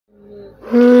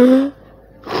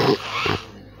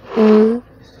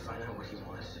is to find out what he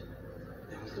wants.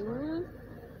 Then we can work.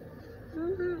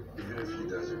 Even if he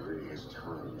does agree, his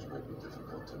terms might be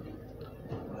difficult to meet.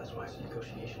 Well, that's why it's a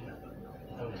negotiation.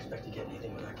 I don't expect to get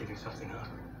anything without giving something up.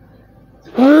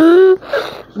 Willing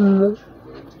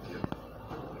to give.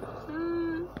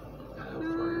 And how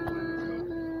far you're willing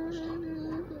to go.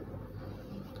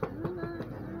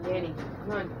 Danny,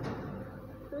 come on.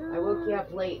 I woke you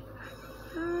up late.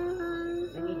 I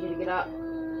need you to get up.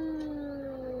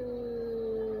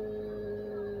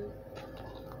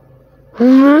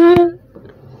 Mm-hmm.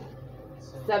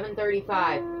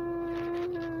 7:35.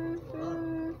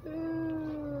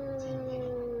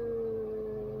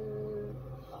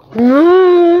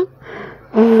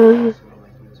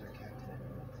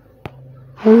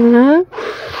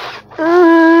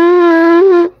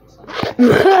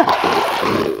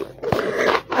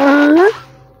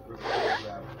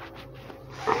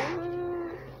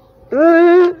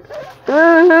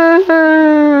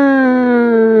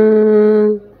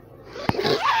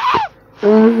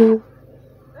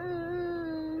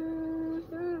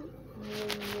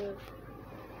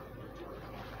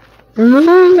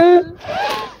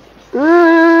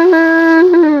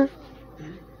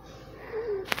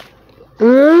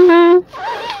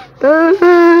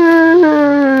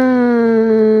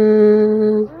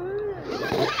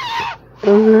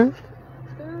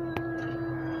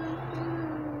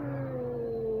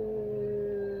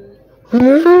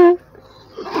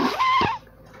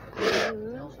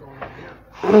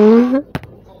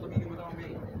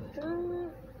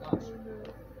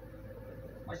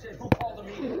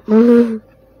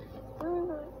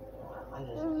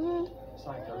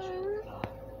 Sorry, Coach.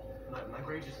 My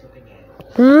grade just slipping in.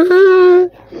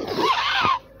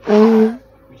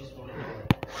 We just wanted to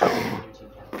your team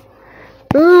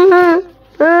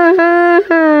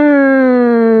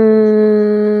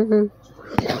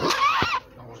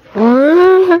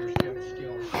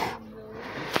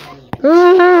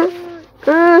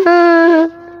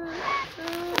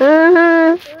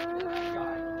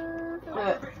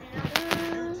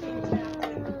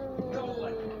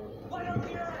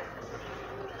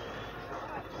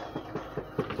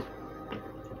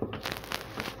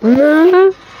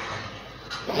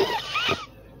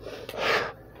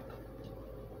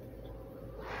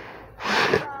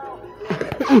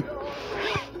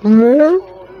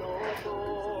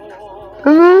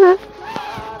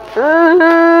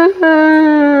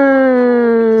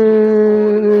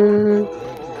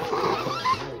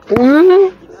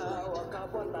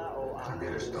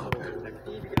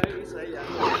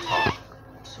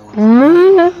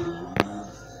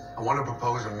I want to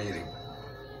propose a meeting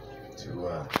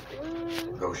to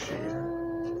negotiate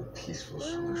a peaceful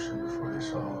solution before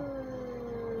this all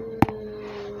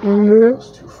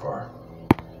goes too far.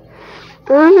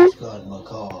 Scott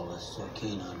McCall was so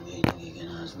keen on meeting, he can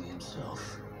ask me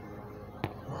himself.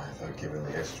 Well, I thought given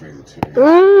the history of the two of you,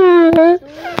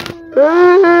 there's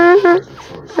a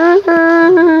choice.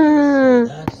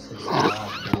 That's the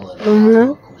last bullet I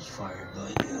took was fired by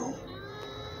you.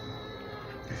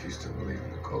 If you still believe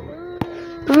in the code,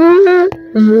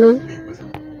 meet with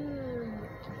him.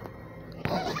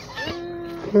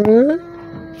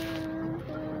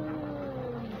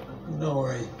 Don't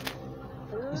worry.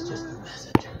 He's just the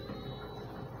messenger.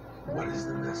 What is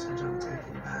the message I'm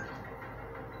taking back?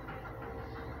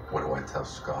 What do I tell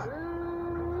Scott?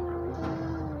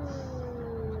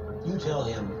 You tell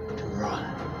him to run.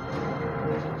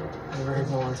 Never heard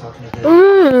no one talking to him.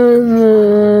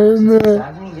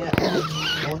 Sadly, yeah.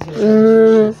 No one's gonna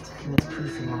shift. And it's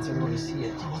proof he wants everyone to see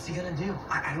it. What's he gonna do?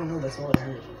 I don't know, that's all I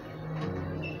heard.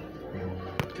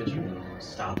 Could you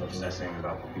stop obsessing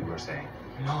about what people are saying?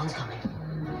 No one's coming.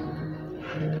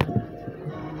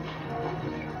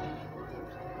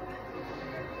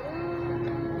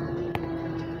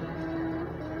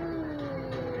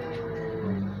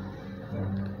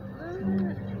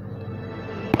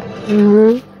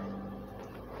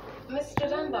 Mr.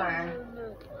 Dunbar.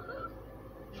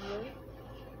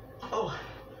 Oh,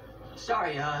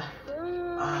 sorry, I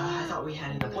thought we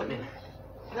had an appointment.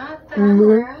 Not that I'm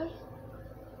aware of.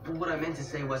 What I meant to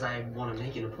say was I want to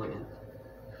make an appointment.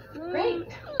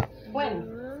 Great.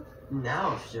 When?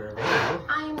 Now, if you're available.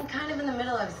 I'm kind of in the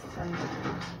middle of something.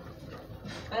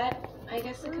 But I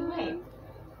guess it can wait.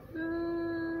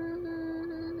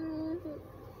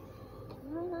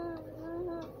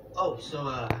 Oh, so,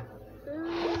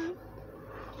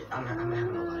 I'm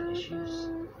having a lot of issues.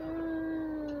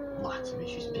 Lots of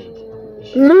issues, big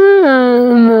issues.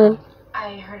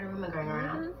 I heard a rumor going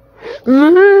around.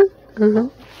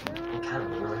 What kind of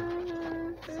rumor?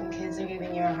 Some kids are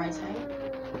giving you a hard time.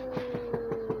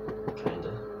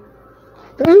 Kinda.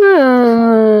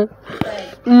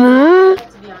 To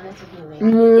be honest with you, Lee,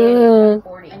 I'm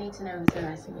 40. I need to know who's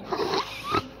harassing you.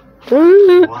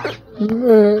 Why?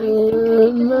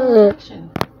 Action.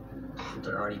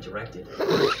 They're already directed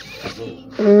at me.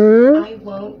 I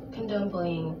won't condone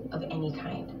bullying of any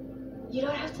kind. You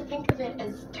don't have to think of it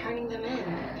as turning them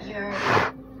in. You're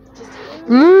just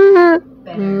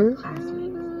better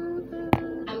classmates.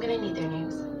 I'm gonna need their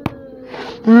names.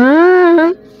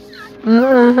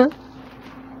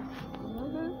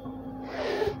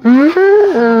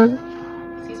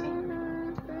 Excuse me?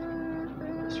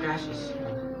 Scratches.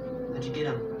 How'd you get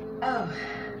them? Oh,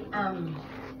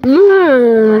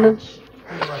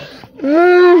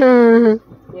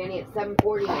 Danny, it's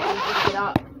 7:40. I need you to get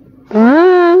up.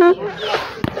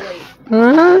 In the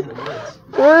woods.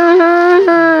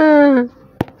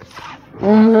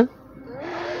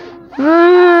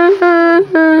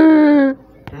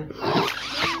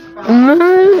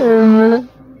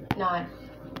 not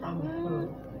from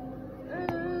whom.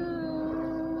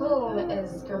 Whom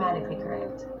is grammatically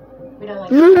correct. We don't like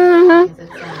to because it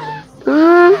sounds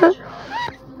natural.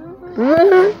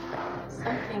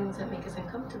 Some things that make us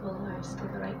uncomfortable are still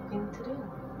the right thing to do.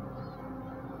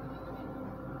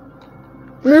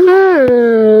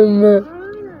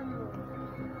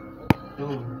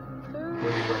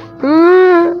 Who?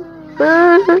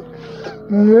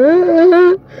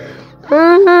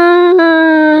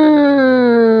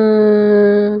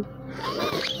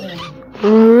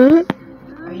 Where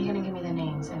Are you gonna give me the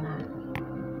names or not?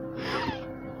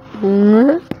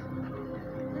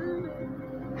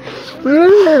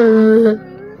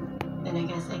 Then I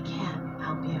guess I can't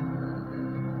help you.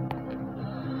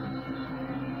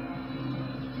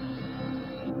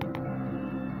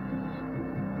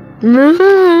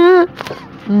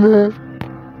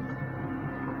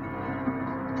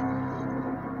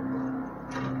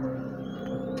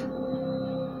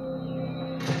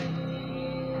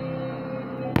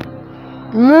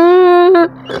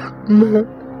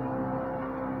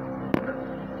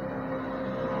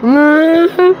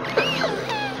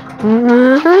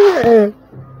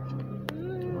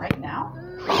 Right now?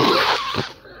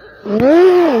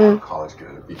 College kid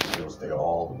at a beach feels they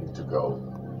all need to go.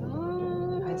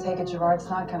 I take it Gerard's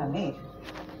not gonna meet.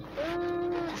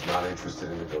 He's not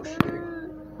interested in negotiating.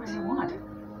 What does he want?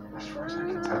 As far as I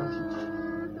can tell,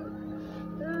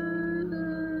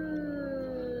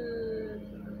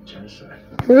 genocide.